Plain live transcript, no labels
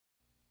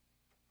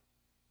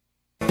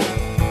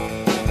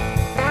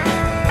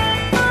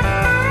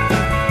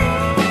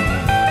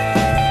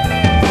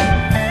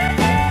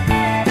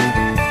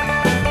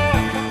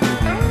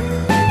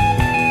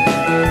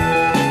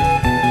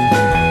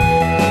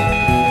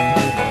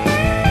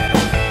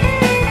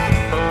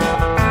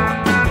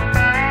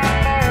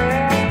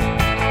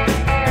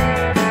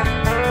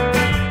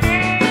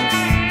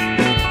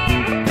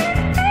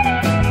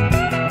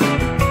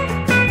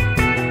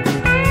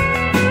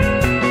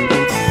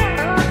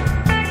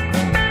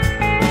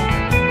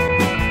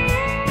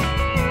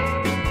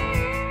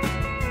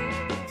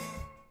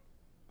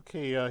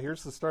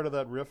here's the start of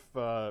that riff,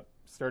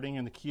 starting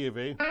in the key of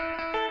A.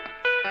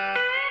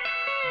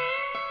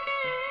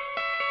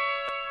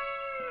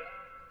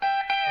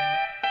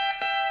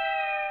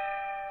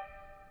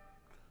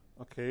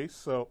 Okay,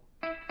 so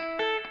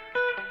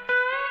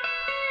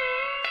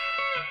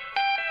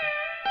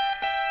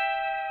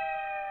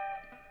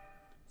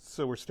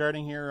we're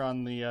starting here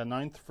on the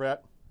 9th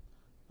fret,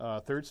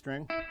 3rd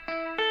string.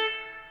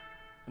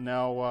 And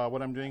now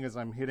what I'm doing is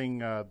I'm hitting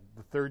the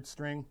 3rd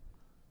string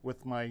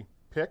with my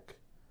pick,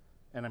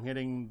 and I'm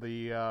hitting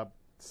the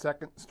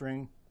 2nd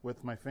string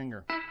with my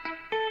finger.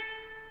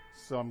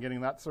 So I'm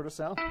getting that sort of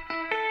sound.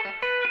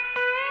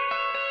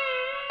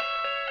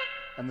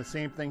 And the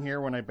same thing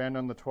here when I bend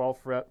on the 12th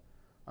fret,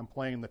 I'm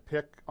playing the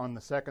pick on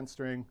the 2nd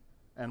string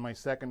and my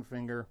 2nd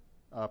finger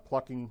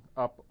plucking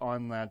up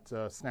on that,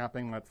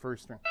 snapping that 1st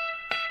string.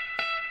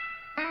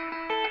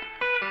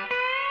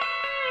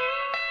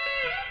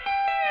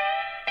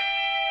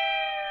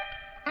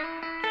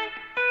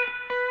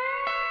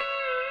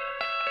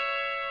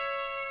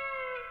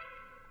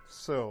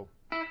 So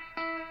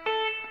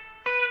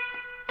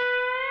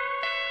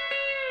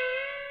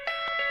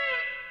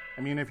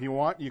I mean, if you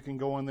want, you can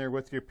go in there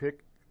with your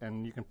pick,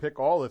 and you can pick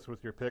all this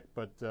with your pick,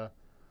 but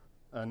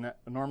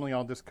normally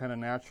I'll just kind of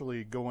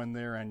naturally go in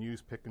there and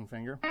use pick and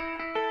finger.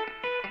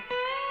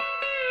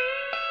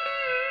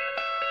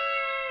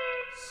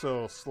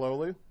 So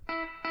slowly.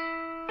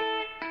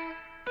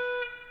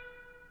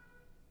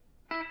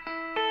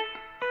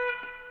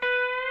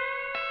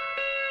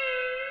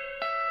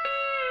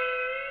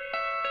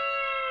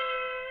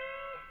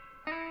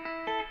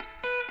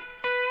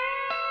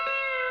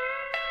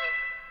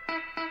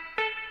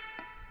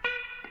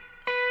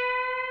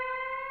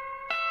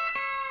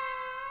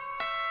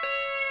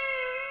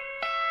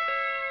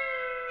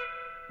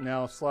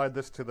 Now slide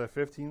this to the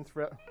 15th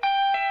fret.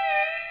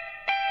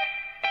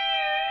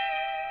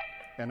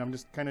 And I'm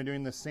just kind of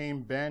doing the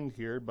same bend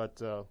here,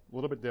 but a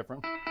little bit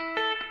different.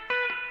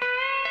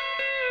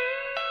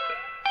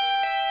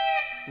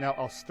 Now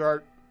I'll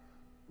start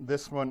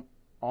this one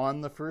on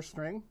the 1st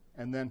string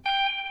and then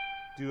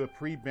do a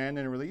pre-bend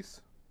and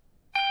release.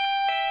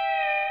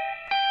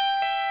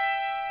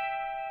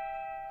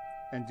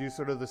 And do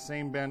sort of the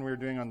same bend we were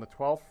doing on the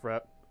 12th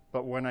fret,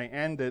 but when I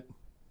end it,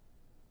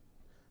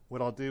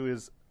 what I'll do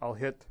is I'll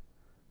hit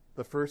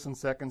the 1st and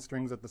 2nd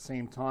strings at the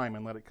same time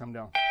and let it come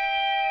down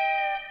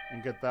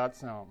and get that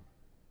sound.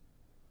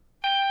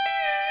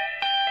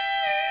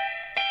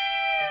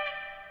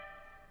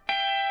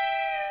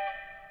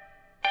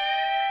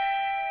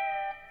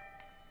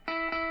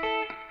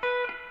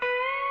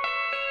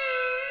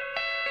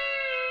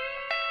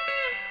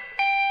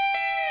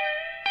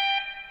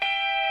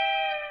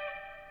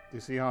 Do you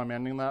see how I'm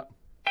ending that?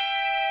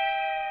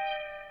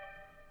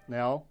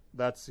 Now,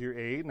 that's your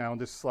A. Now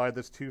just slide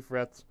this 2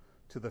 frets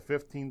to the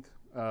 15th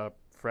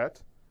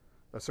fret,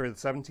 sorry, the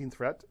 17th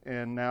fret,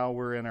 and now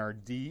we're in our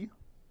D.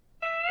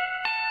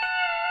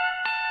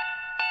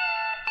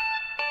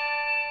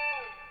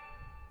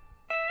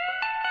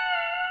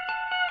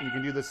 You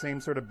can do the same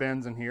sort of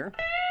bends in here.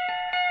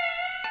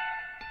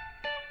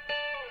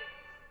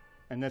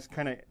 And that's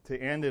kind of,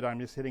 to end it, I'm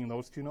just hitting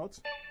those 2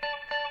 notes.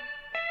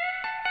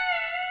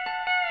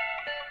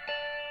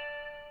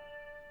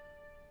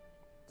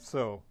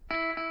 So.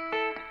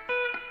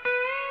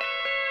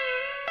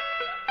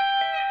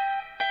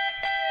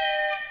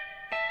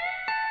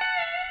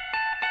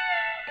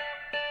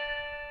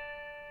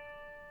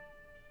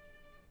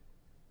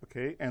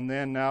 Okay, and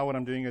then now what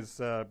I'm doing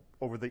is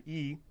over the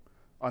E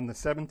on the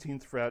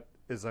 17th fret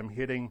is I'm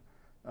hitting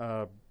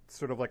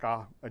sort of like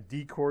a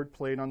D chord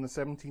played on the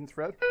 17th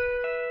fret,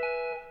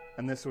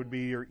 and this would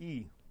be your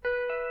E.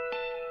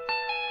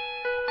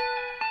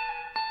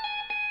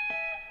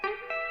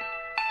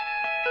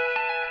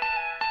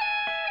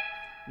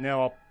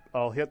 Now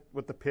I'll hit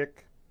with the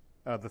pick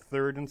the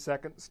 3rd and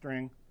 2nd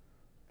string,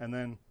 and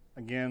then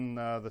again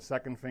the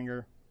 2nd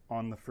finger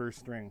on the 1st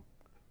string.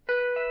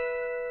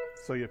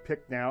 So you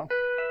pick down.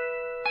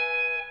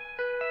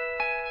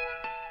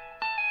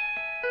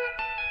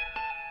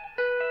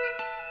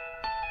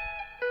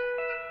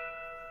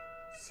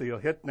 So you'll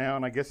hit now,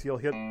 and I guess you'll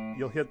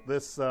hit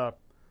this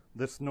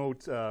this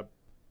note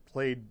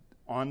played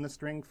on the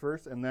string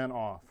first and then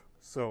off.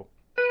 So.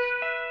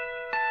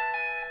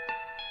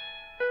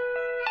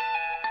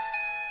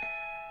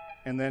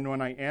 And then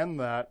when I end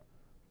that,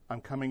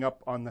 I'm coming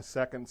up on the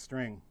 2nd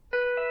string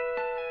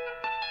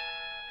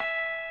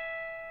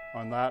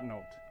on that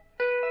note.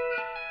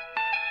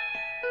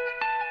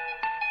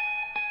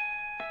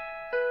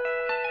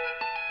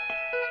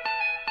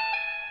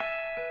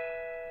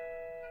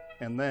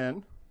 And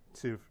then,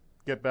 to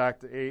get back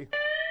to A,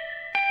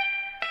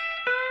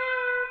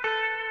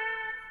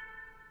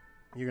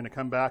 you're going to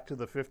come back to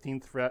the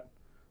 15th fret,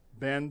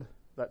 bend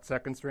that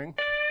 2nd string,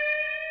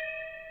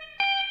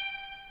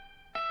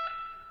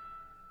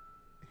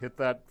 hit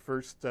that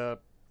first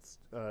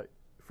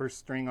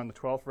string on the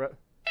 12th fret.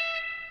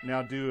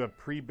 Now do a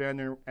pre-bend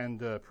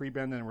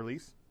and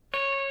release.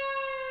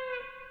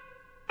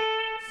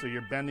 So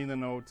you're bending the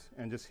note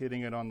and just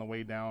hitting it on the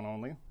way down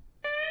only.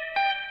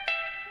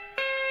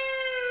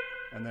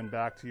 and then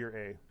back to your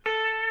A.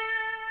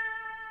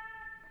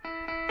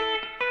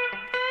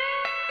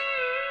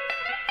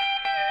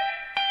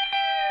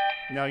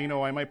 Now, you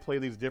know, I might play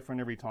these different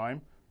every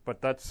time,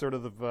 but that's sort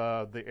of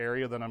the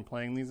area that I'm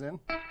playing these in.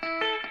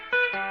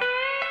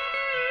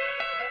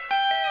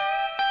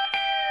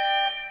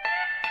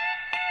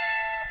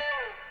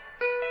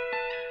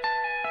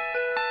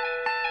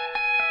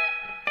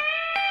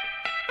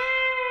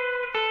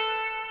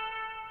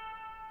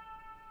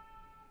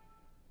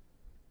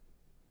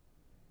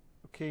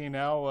 Okay,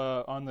 now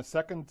on the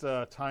second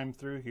time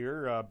through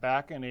here,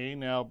 back in A,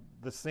 now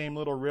the same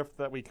little riff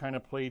that we kind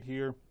of played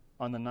here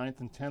on the 9th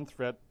and 10th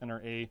fret in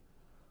our A,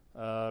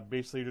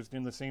 basically just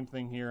doing the same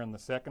thing here on the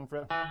 2nd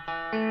fret.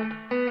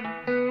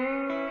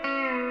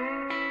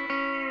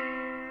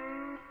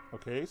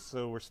 Okay,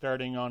 so we're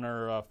starting on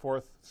our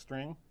 4th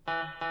string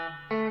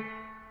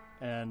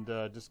and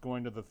just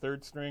going to the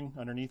 3rd string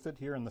underneath it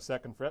here on the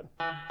 2nd fret.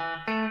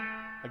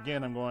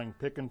 Again, I'm going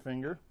pick and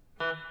finger,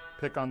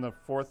 pick on the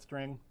 4th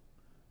string,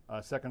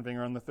 2nd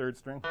finger on the 3rd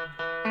string.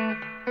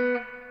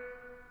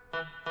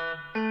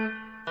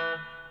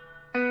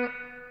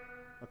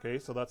 Okay,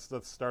 so that's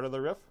the start of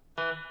the riff.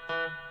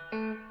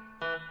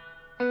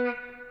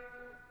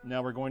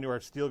 Now we're going to our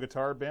steel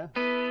guitar bend.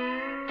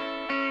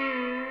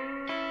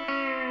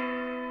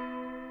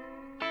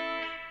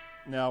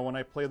 Now when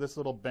I play this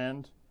little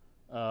bend,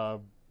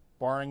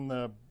 barring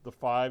the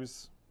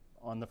 5s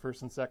on the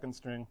 1st and 2nd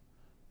string,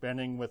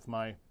 bending with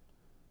my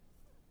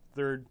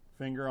 3rd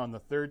finger on the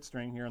 3rd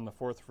string here on the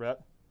 4th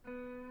fret,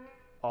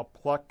 I'll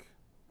pluck,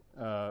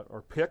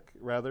 or pick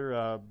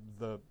rather,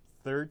 the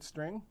 3rd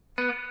string,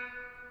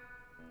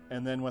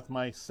 and then with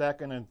my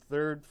 2nd and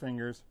 3rd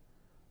fingers,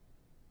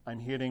 I'm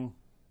hitting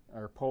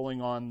or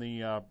pulling on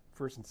the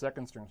 1st and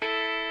 2nd strings.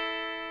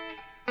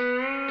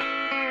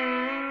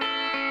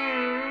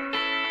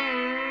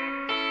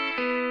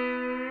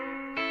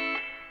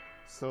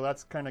 So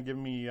that's kind of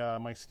giving me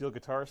my steel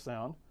guitar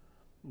sound.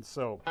 And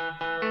so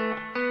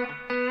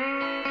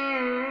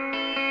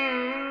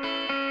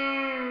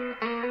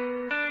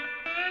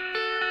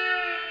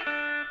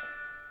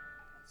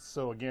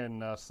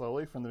again,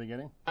 slowly from the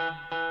beginning.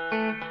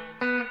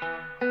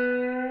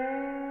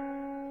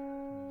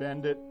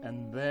 Bend it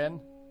and then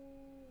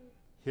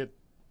hit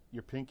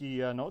your pinky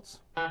notes.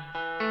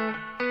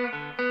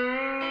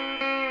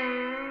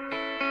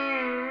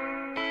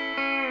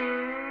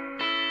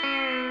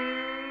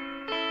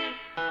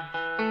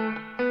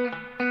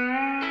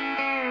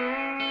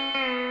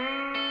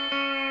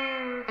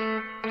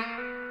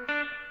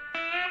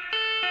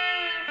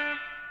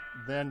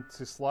 Then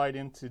to slide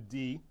into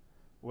D,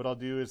 what I'll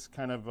do is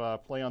kind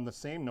of play on the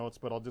same notes,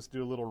 but I'll just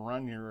do a little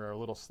run here or a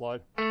little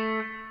slide.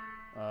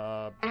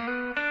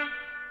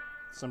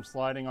 Some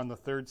sliding on the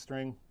 3rd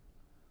string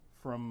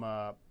from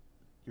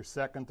your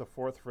 2nd to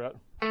 4th fret.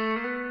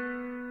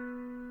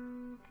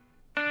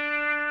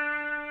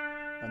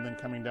 And then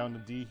coming down to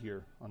D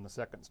here on the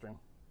 2nd string.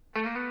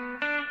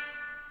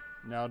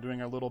 Now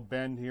doing our little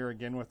bend here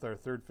again with our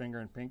 3rd finger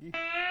and pinky.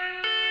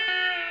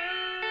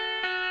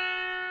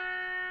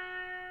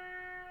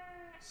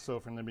 So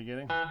from the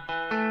beginning.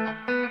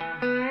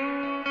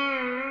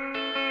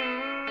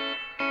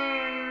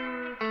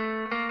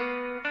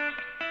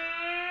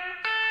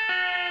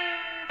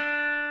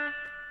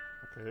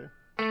 Okay.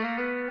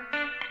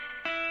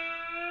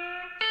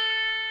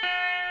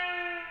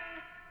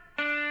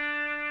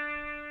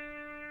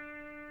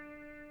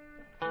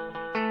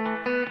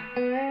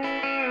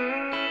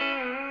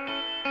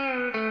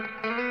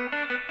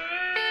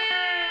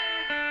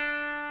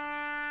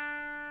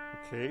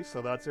 Okay,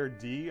 so that's our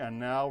D, and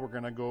now we're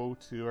going to go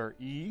to our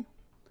E.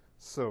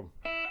 So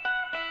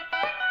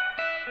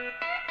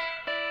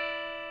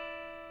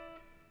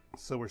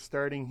we're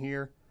starting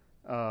here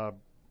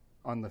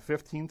on the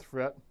 15th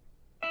fret.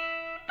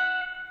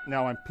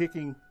 Now I'm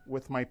picking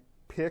with my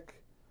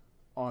pick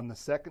on the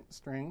 2nd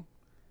string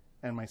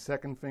and my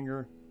 2nd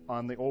finger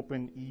on the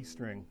open E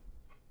string.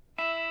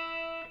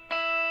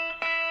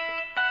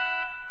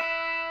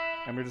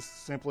 And we're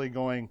just simply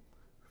going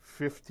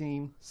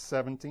 15,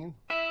 17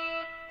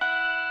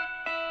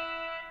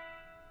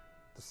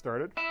 to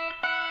start it.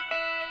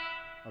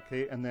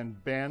 Okay, and then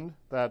bend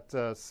that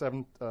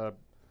 19th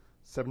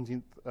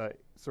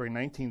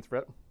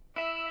fret.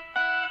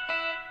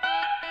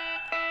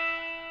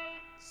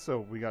 So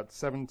we got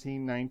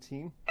 17,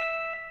 19.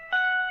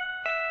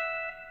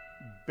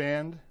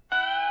 Bend,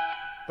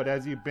 but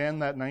as you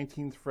bend that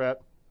 19th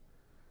fret,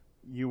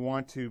 you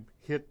want to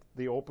hit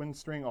the open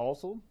string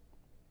also.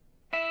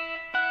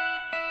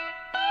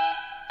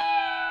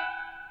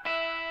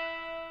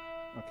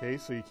 Okay,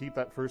 so you keep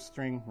that 1st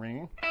string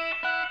ringing.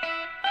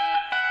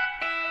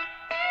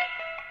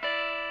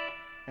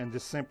 And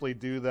just simply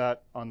do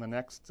that on the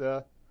next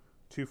 2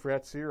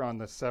 frets here on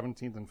the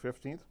 17th and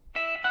 15th.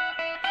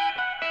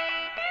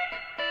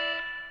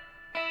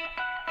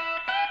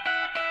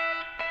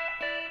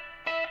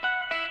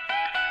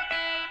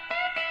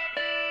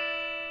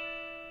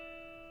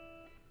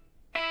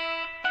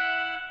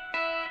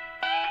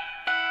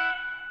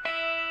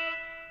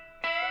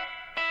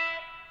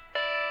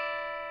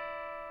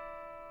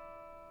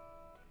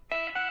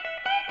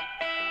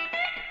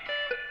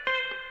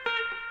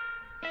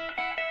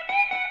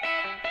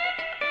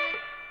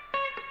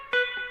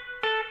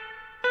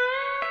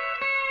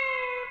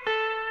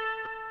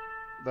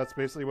 that's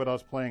basically what I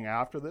was playing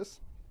after this.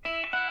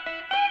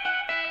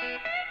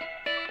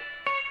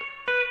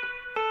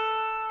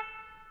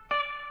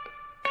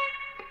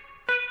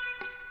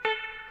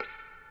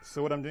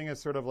 So what I'm doing is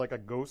sort of like a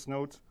ghost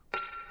note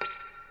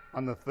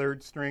on the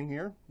third string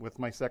here with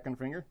my second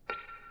finger.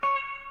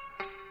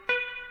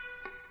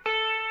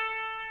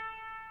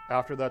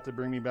 After that, to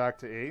bring me back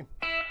to A.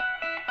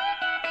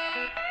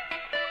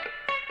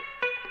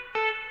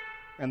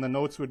 And the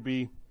notes would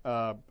be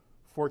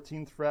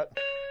 14th fret,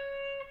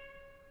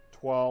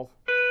 12,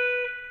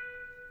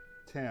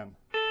 10.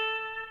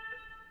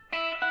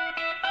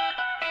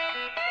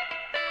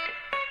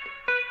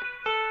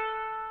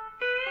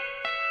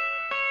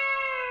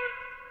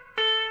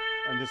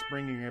 And just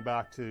bringing it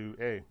back to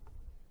A.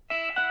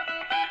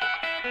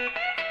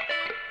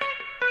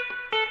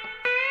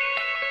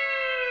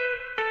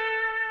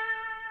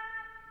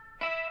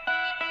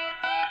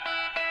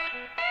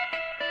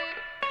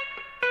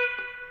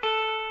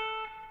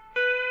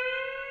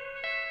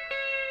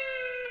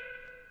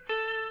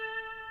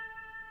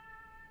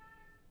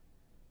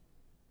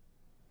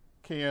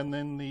 Okay, and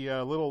then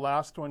the little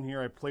last one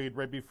here I played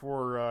right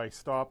before I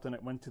stopped, and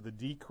it went to the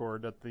D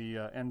chord at the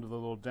end of the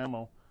little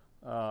demo.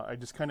 I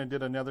just kind of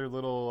did another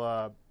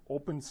little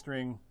open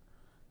string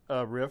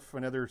riff,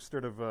 another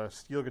sort of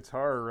steel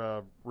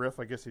guitar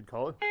riff, I guess you'd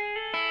call it.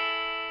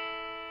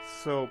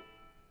 So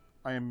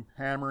I am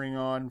hammering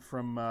on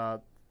from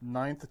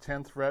 9th to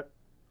 10th fret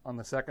on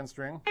the second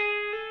string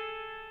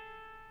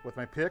with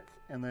my pick,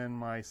 and then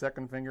my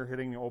second finger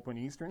hitting the open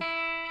E string.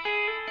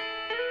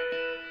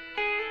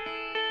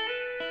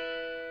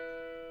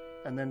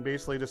 And then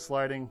basically just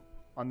sliding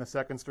on the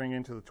second string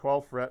into the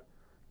 12th fret,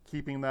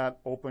 keeping that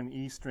open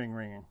E string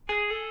ringing.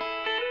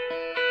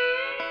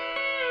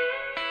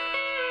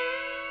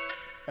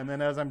 And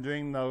then as I'm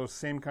doing those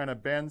same kind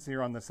of bends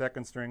here on the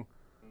second string,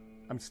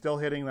 I'm still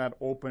hitting that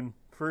open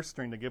first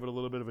string to give it a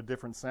little bit of a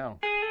different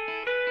sound.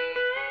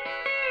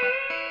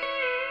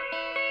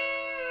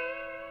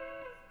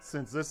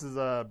 Since this is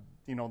the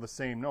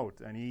same note,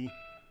 an E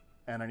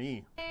and an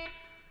E.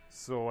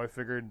 So I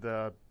figured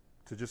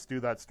to just do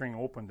that string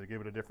open to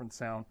give it a different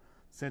sound,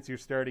 since you're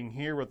starting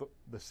here with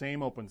the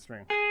same open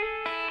string.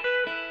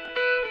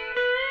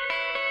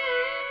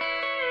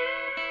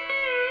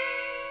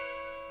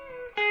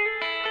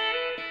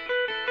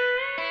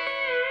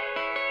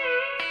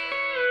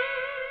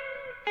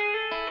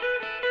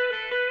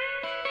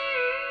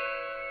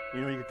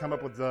 You know, you could come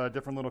up with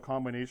different little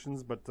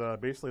combinations,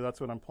 but basically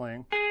that's what I'm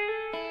playing.